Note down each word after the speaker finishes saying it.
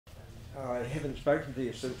I haven't spoken to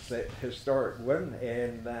you since that historic win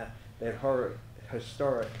and that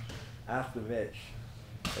historic after-match.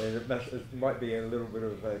 And it might be a little bit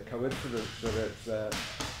of a coincidence that it's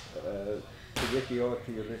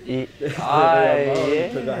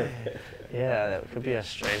today. Yeah, that could be a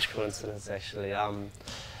strange coincidence actually.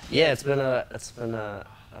 Yeah, it's been a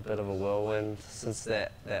bit of a whirlwind since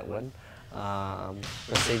that win.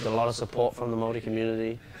 Received a lot of support from the Māori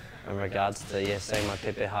community in regards to saying my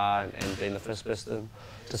pepeha and being the first person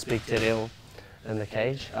to speak te reo in the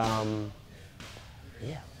cage.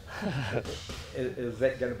 Yeah. Is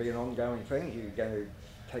that going to be an ongoing thing? You're going to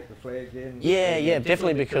take the flag in? Yeah,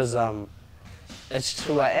 definitely, because it's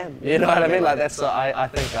who I am. You know what I mean? Like that's I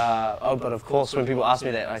think. Oh, but of course, when people ask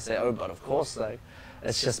me that, I say, oh, but of course, like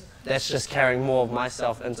that's just carrying more of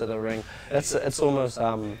myself into the ring. It's almost.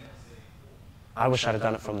 I wish I'd have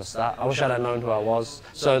done it from the start. I wish I'd have known who I was.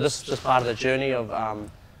 So this is just part of the journey of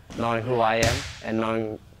knowing who I am and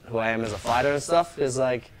knowing who I am as a fighter and stuff. Is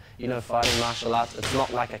like, you know, fighting martial arts. It's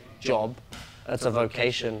not like a job. It's a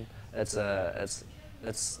vocation. It's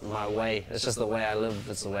my way. It's just the way I live.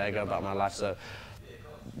 It's the way I go about my life. So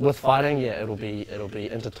with fighting, yeah, it'll be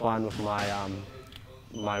intertwined with my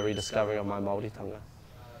my rediscovering of my Māoritanga.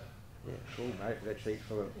 Yeah. Cool, mate. That's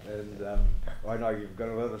excellent. And I know you've got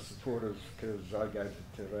a lot of supporters because I go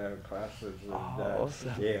to our classes and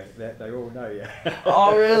awesome. Yeah, they all know you.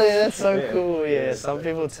 Oh, really? That's so yeah, cool. Yeah, some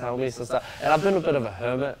people tell me some stuff. And I've been a bit of a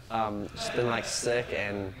hermit. Just been like sick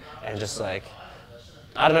and just like,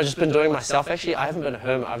 I don't know, just been doing myself. Actually, I haven't been a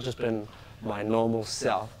hermit. I've just been my normal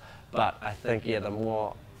self. But I think, yeah, the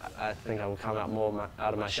more, I think I will come out more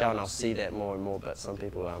out of my shell and I'll see that more and more. But some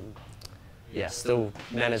people, yeah,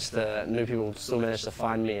 new people still manage to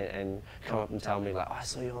find me and come up and tell me like, oh, I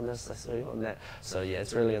saw you on this, I saw you on that. So yeah,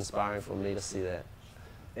 it's really inspiring for me to see that.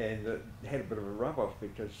 And it had a bit of a rub-off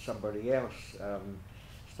because somebody else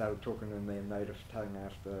started talking in their native tongue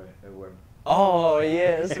after a win. Oh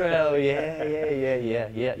yeah, as well.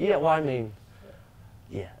 Yeah. Well, I mean,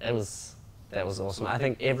 yeah, that was awesome. I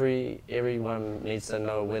think everyone needs to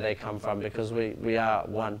know where they come from because we are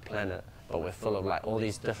one planet. But we're full of like all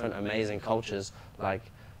these different amazing cultures like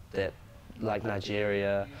that, like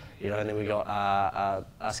Nigeria, you know, and then we got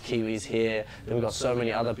us Kiwis here. Then we got so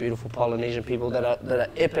many other beautiful Polynesian people that are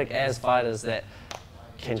epic as fighters that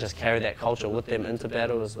can just carry that culture with them into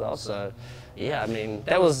battle as well. So, yeah, I mean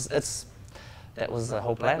that was the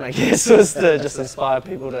whole plan, I guess, was to just inspire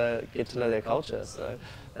people to get to know their culture. So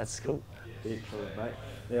that's cool. Excellent, mate.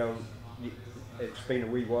 Now, it's been a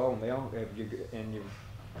wee while now, and you've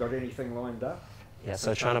got anything lined up? Yeah,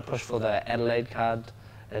 so trying to push for the Adelaide card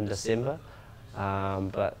in December,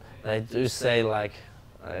 but they do say like,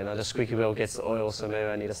 you know, the squeaky wheel gets the oil, so maybe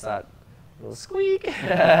I need to start a little squeak.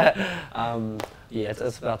 Yeah,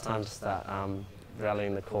 it's about time to start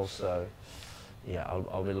rallying the call. So yeah,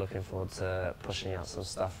 I'll be looking forward to pushing out some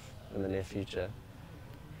stuff in the near future.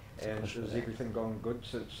 And has everything gone good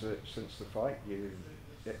since the fight? You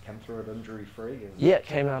come through it injury-free? Yeah,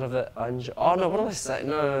 came out of it oh no, what did I say?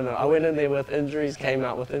 No. I went in there with injuries, came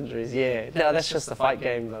out with injuries, yeah. No, that's just the fight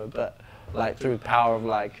game though, but like through power of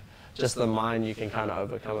like just the mind you can kind of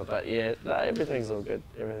overcome it. But yeah, no, everything's all good.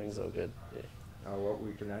 Everything's all good, yeah. Oh, well,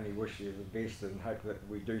 we can only wish you the best and hope that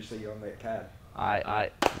we do see you on that card.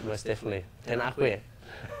 I most definitely. Tēnā koe.